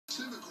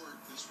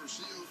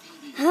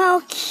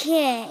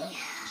Okay,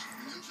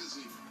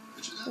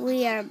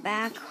 we are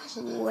back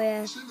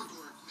with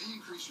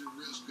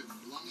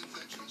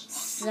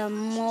some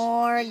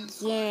more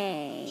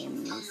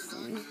games.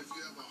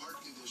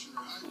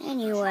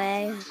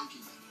 Anyway,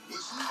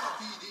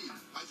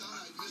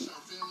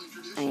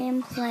 I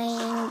am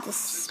playing the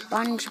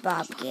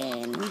SpongeBob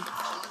game.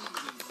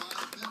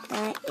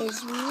 That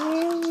is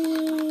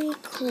really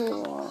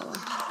cool.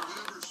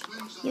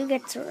 You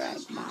get to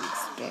ride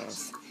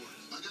monsters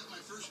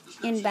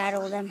and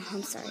battle them.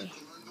 I'm sorry.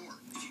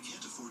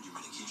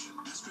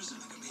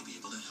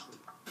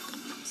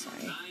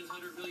 Sorry.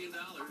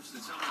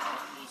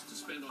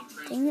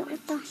 Dang it,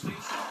 what the?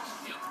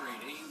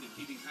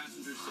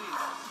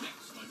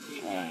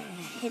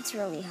 It's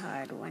really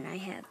hard when I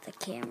have the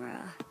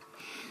camera.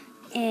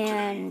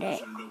 And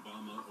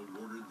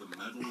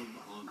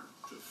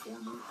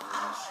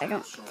I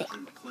don't think,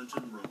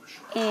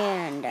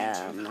 and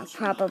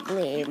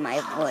probably my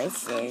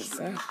voice is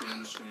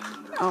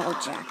all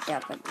jacked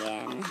up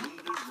again.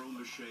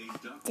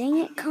 Dang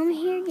it, come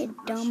here, you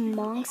dumb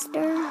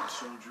monster.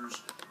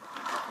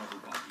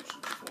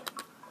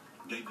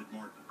 David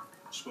Martin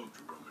spoke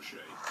to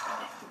Romachet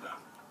about the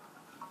battle.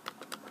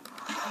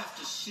 You have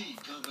to see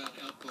Combat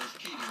Outpost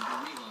Keating to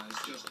realize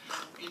just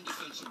how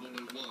indefensible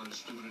it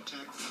was to an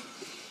attack.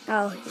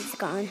 Oh, he's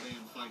gone.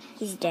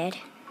 He's dead.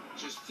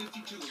 Just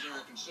 52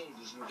 American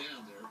soldiers were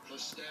down there,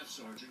 plus staff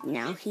sergeant.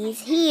 Now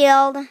he's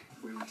healed.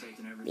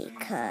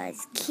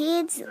 Because,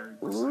 kids,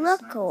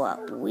 look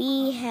what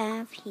we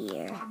have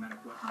here.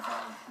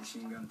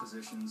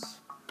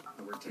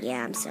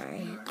 Yeah, I'm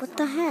sorry. What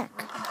the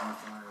heck?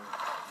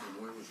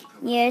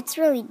 Yeah, it's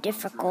really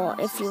difficult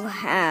if you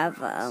have,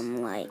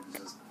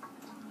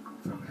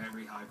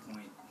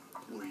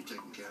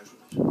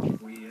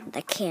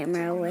 the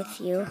camera with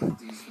you.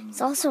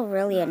 It's also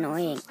really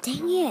annoying.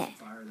 Dang it.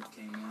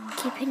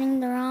 Keep hitting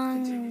the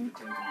wrong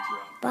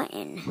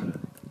button.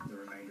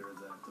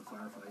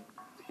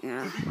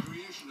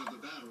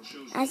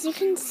 As you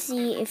can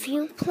see, if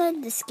you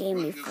played this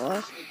game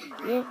before,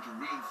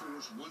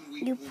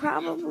 you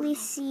probably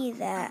see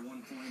that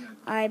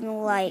I'm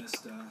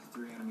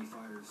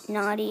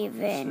not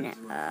even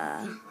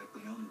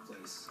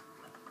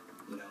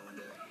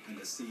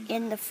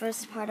in the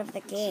first part of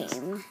the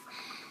game.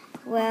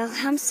 Well,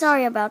 I'm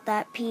sorry about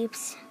that,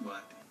 peeps.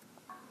 But,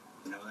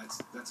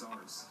 that's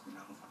ours,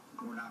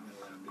 We're not going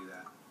to let them do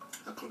that.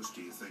 How close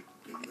do you think?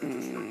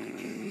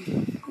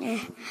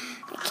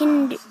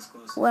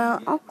 Well,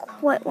 I'll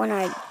quit when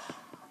I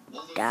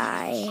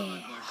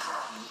die.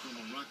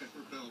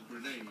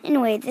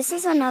 Anyway, this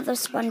is another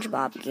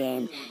SpongeBob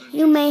game.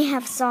 You may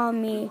have saw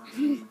me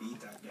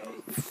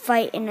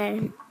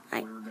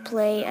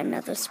play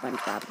another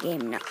SpongeBob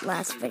game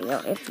last video,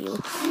 if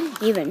you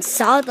even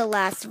saw the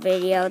last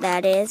video,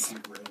 that is.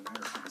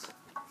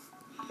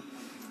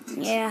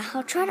 Yeah,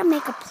 I'll try to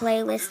make a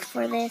playlist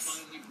for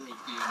this.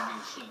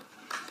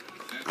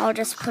 I'll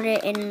just put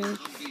it in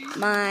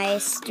my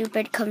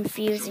stupid,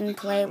 confusing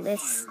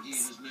playlists.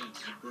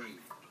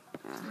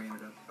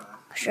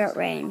 Short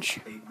range.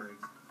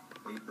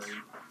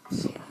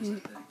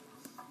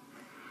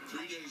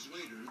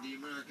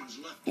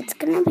 It's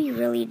gonna be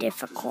really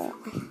difficult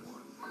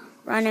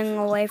running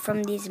away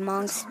from these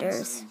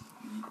monsters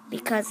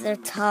because they're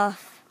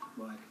tough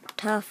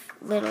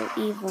little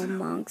evil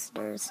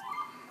monsters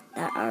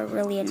that are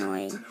really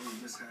annoying.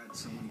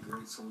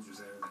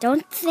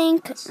 Don't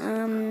think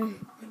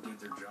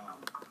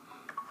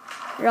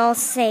you're all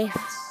safe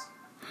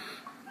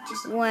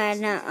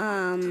when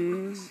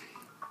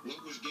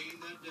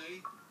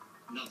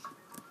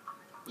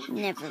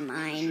never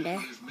mind.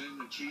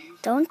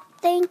 Don't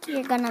think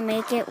you're gonna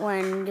make it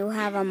when you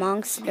have a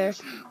monster,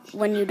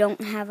 when you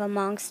don't have a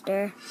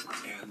monster.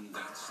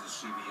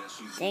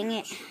 Dang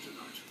it.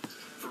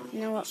 You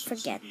know what,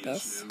 forget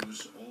this.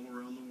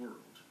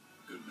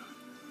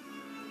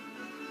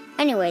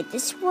 Anyway,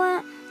 this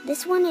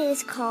one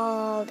is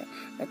called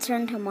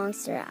Return to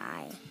Monster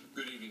Island.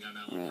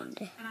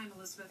 And I'm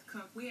Elizabeth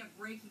Cook. We have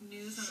breaking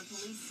news on a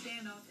police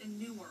standoff in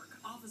Newark.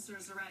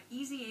 Officers are at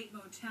Easy 8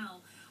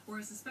 Motel, where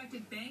a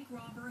suspected bank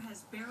robber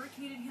has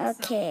barricaded himself.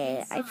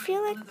 Okay, I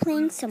feel like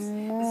playing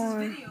some more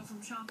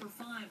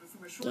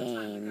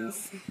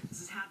games.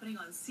 This is happening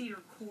on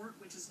Cedar Court,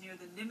 which is near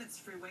the Nimitz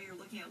Freeway. You're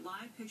looking at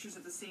live pictures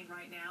of the scene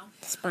right now.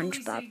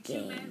 SpongeBob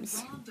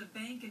games. 2 men robbed a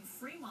bank in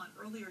Fremont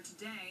earlier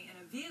today, and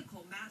a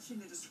vehicle matching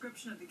the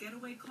description of the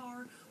getaway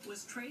car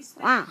was traced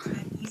back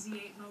at Easy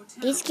 8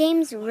 Motel. These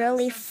games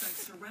really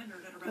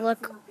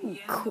look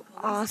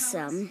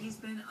awesome. He's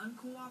been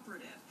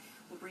uncooperative.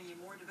 We'll bring you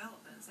more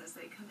developments as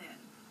they come in.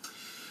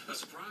 A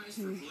surprise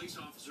for police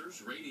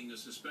officers raiding a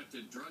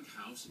suspected drug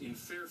house in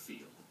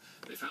Fairfield.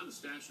 They found a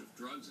stash of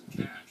drugs and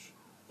cash,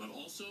 but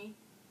also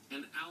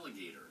an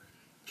alligator.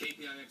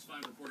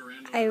 KPIX5 reporter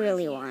I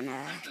really want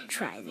to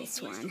try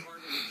this one.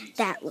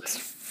 That looks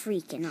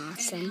freaking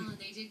awesome. And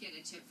they did get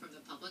a tip from the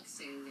public,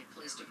 saying the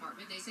police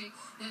department. They say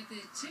that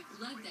the tip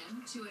led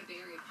them to a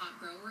berry pot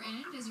grower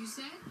and, as you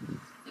said,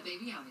 a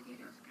baby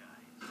alligator.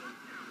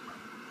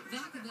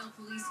 Vacaville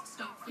police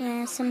stopped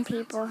Yeah, some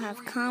people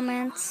have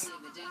comments. in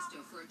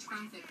Modesto for a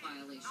traffic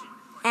violation.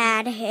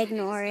 Ad,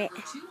 ignore it.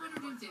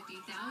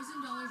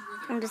 $250,000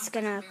 worth of I'm just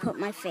gonna put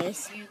my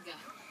face. handgun.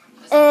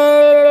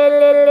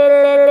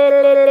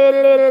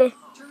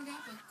 Turned up,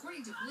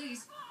 according to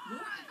police, more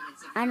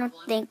evidence of I don't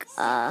marijuana, think,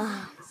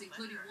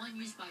 including one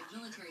used by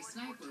military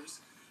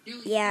snipers.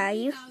 yeah,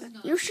 you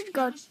should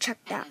go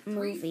check that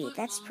movie.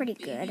 That's pretty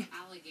good.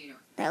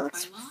 That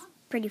looks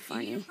pretty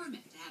funny.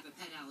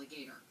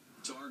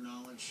 To our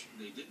knowledge,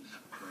 they didn't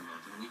have a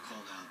permit, and we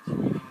called out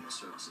Humane Animal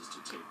Services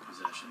to take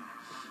possession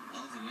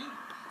of the animal,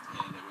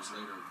 and it was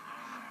later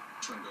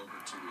turned over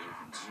to the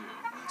Oakland Zoo.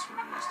 That's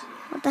where it is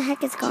today. What the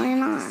heck is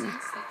going on? It's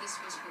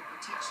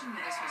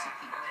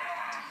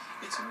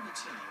hard to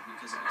tell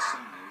because of its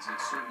size.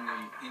 It's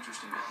certainly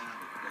interesting to have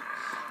it, but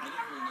I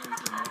don't really know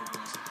what their motive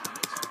was to have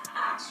it.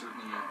 It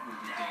certainly would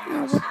be Oh,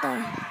 dangerous what if the?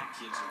 they had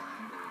kids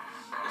around, or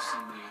if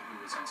somebody who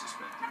was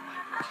unsuspecting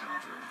might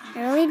encounter I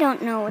really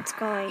don't know what's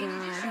going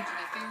on.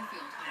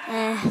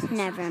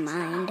 Never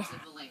mind.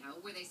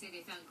 Where they say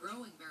they found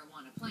growing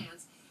marijuana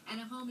plants and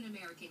a home in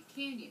American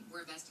Canyon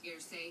where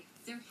investigators say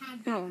there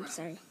had been Oh, I'm growth.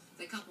 sorry.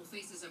 The couple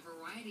faces a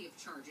variety of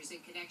charges in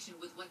connection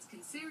with what's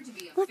considered to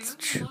be a Let's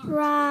fairly large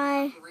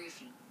try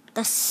operation.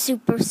 the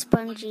Super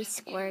Spongy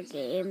Square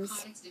Games.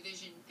 Narcotics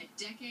Division a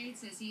decade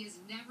says he has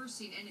never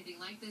seen anything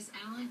like this,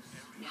 Alan.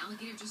 An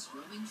alligator just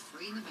roaming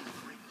free in the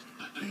bathroom.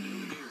 I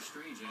knew they were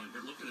strange, Ann,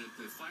 but looking at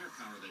the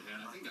firepower they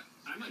had, I think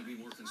I might be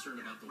more concerned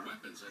about the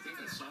weapons. I think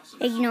I saw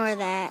some Ignore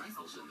that.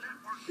 rifles in there.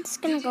 I'm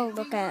just gonna go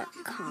look at Yes,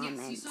 you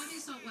comments. saw the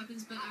assault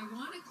weapons, but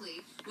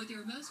ironically, what they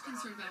were most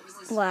concerned about was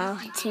this Wow,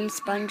 50 Team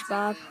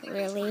SpongeBob, rifle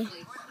really? they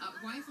had.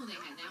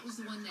 That was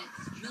the one that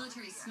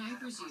military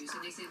snipers use,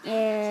 and they said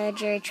Yeah,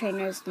 Jerry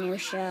Trainer's new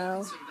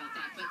show. concerned about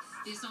that. But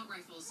the assault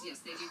rifles, yes,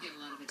 they do get a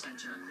lot of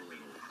attention.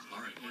 Unbelievable.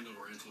 All right, hand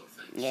over, Angela.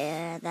 Thanks.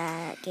 Yeah,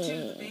 that Two of the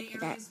game. Bay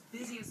That Area's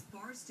busiest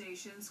bar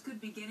stations could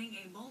be getting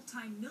a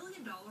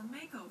multi-million-dollar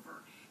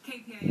makeover.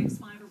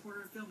 KPIX5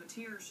 reporter Phil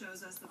Mateer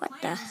shows us the What the-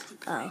 plans to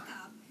crank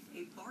oh. up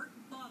a BART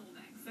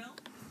bottleneck. Phil?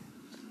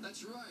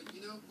 That's right.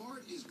 You know,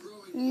 BART is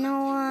growing. You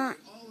know what?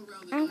 all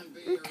around the I'm nine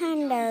Bay Area kind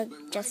counties, of but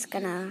right just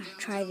here gonna in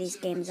try downtown these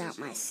San games out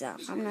Francisco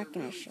myself. is I'm where not they're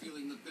gonna really show.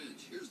 feeling the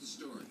pinch. Here's the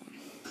story.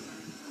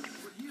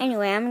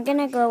 Anyway, I'm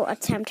gonna go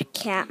attempt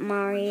Cat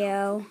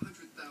Mario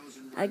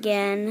 100,000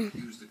 again.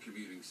 use the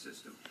commuting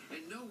system,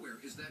 and nowhere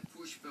is that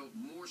push felt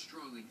more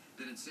strongly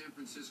than in San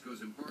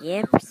Francisco's Embarcadero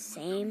Yep, and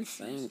same Montgomery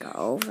Street thing Station.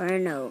 over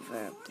and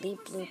over. Bleep,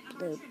 bloop,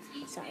 bloop.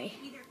 Sorry.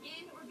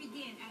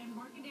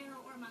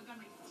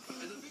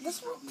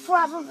 This will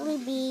probably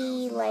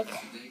be like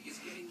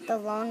the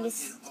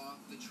longest,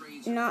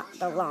 not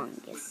the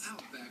longest.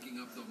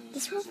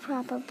 This will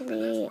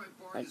probably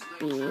like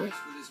be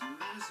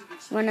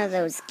one of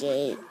those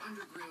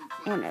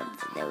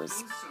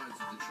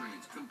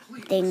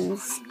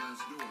things,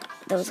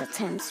 those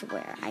attempts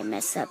where I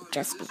mess up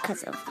just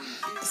because of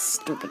the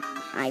stupid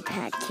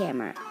iPad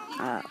camera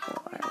or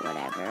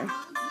whatever.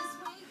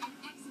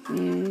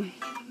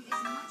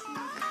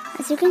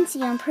 As you can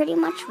see, I'm pretty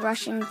much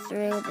rushing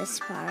through this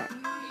part.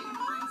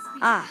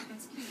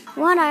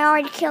 One, I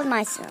already killed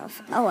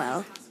myself. Oh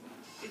well.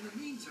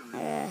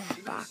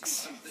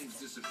 Box.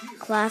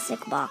 Classic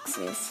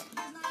boxes.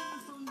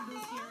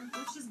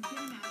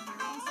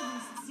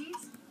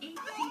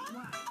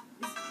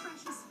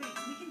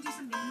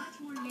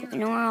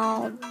 Ignore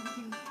all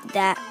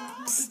that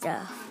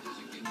stuff.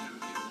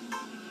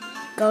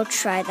 Go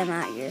try them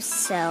out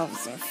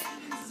yourselves if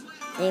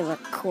they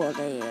look cool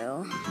to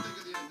you.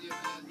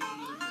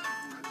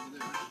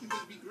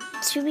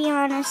 To be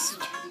honest,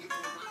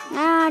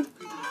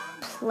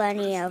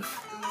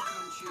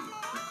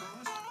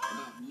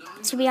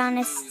 to be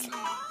honest,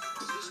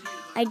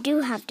 I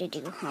do have to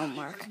do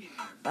homework,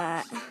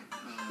 but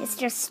it's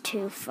just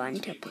too fun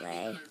to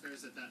play.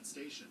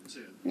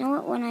 You know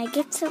what, when I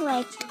get to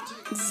like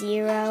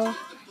 0,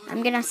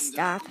 I'm gonna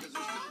stop,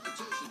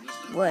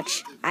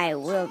 which I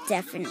will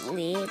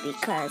definitely,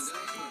 because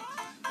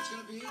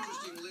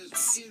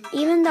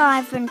even though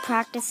I've been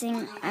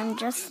practicing, I'm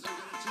just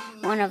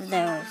one of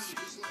those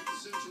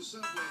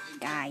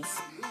guys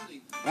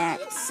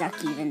that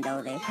suck even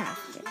though they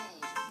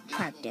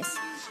practice.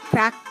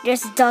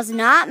 Practice does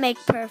not make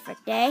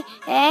perfect, eh?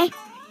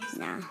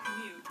 Nah.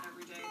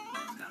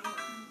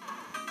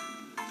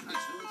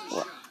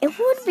 Well, it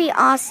would be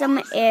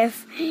awesome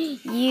if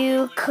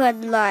you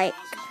could like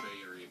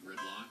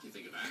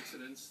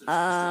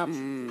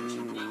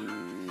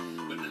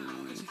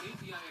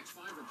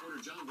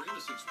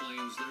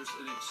explains there's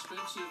an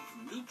expensive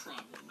new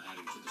problem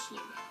adding to the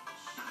slowdown.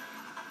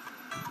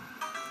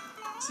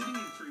 Sitting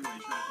in freeway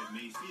traffic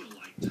may feel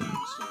like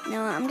time.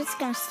 No, I'm just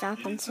gonna stop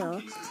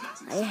until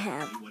I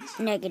have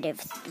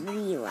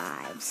 -3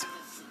 lives.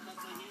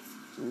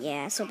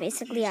 Yeah, so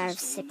basically I have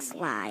 6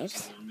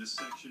 lives.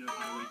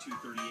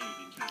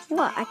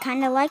 Well, I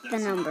kind of like the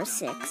number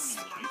 6.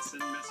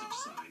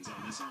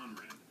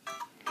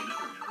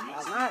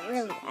 Well, not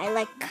really. I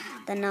like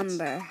the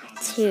number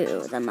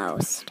 2 the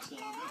most.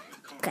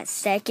 Because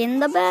second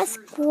the best,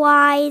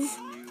 guys.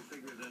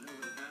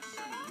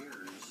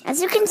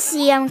 As you can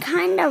see, I'm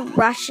kind of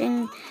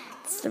rushing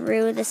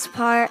through this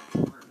part.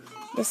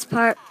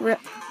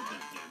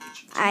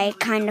 I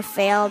kind of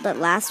failed at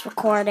last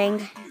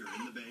recording.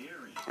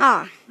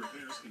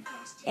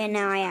 And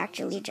now I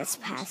actually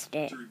just passed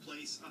it.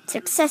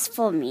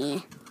 Successful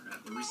me.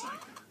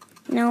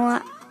 You know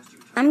what?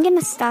 I'm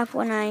gonna stop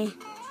when I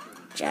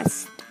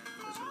just...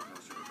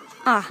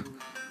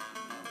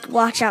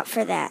 watch out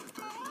for that.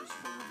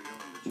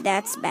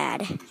 That's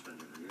bad.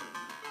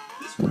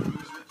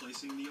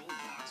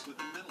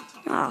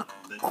 Oh,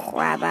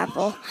 crab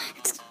apple.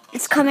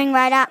 It's coming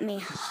right at me.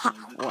 Ha,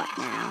 what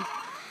now?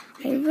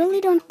 I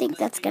really don't think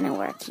that's gonna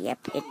work.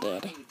 Yep, it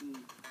did.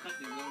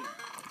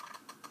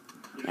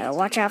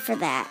 Watch out for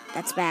that.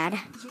 That's bad.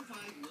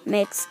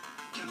 Makes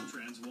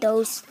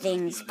those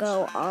things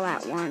go all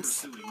at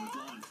once.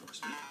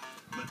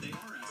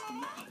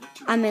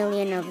 A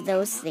million of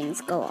those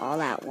things go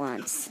all at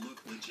once.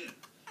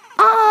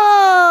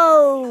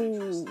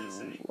 Oh!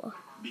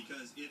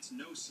 Because it's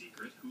no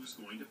secret who's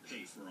going to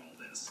pay for all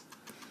this.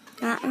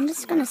 I'm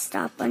just gonna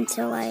stop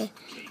until I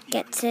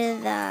get to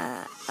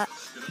the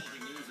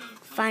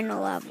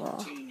final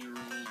level.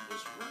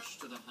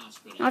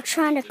 I'll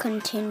try to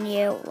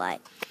continue,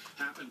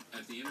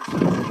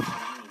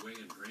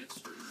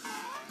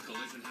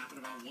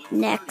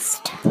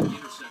 next.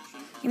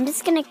 I'm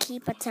just gonna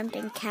keep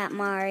attempting Cat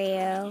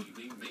Mario.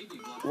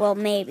 Well,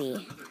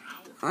 maybe.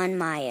 On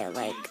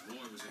my,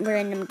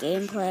 random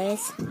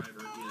gameplays.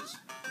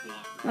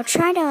 I'll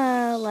try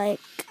to,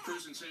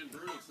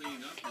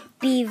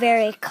 be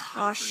very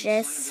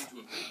cautious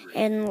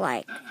and,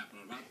 The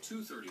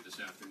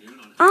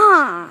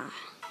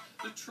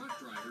truck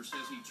driver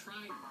says he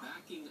tried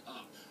backing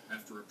up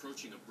after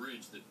approaching a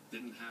bridge that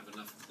didn't have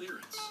enough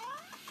clearance.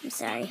 I'm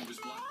sorry. He was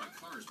blocked by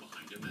cars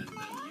behind him, and then,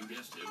 you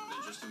guessed it,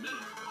 within just a minute,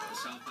 the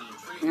southbound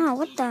train No,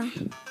 what the?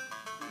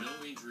 No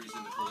injuries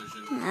in the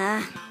collision.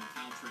 Now,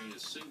 Caltrain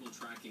is single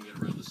tracking it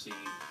around the scene.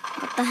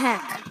 What the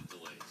heck?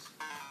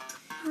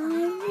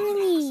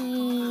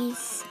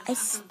 I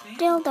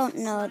still don't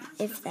know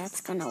if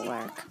that's gonna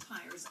work.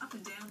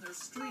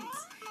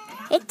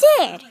 It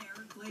did!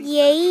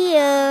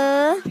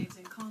 Yeah!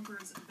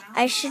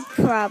 I should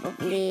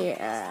probably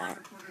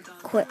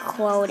quit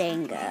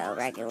quoting a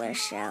regular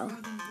show.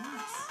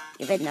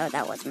 Even though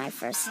that was my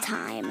first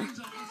time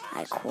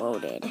I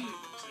quoted.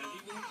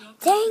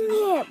 Dang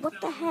it!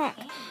 What the heck?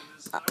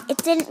 It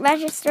didn't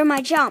register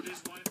my jump.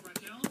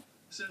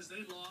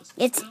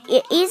 It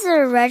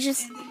either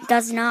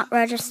does not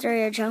register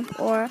your jump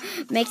or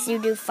makes you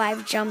do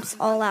 5 jumps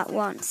all at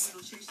once.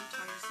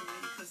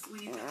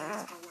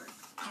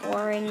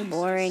 Boring.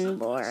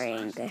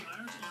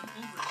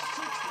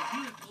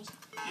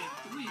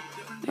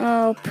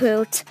 Oh,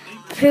 poot.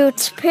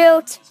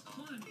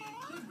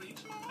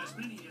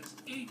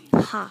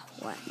 Ha,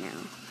 what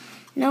now?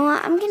 No,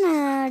 I'm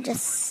gonna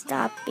just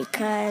stop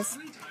because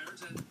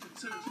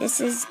this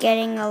is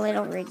getting a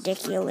little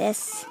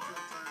ridiculous.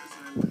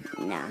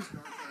 No.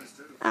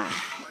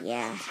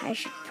 Yeah, I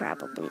should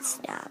probably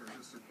stop.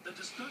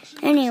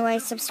 Anyway,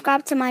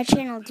 subscribe to my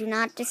channel, do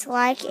not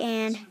dislike,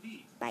 and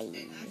bye.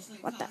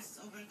 What the?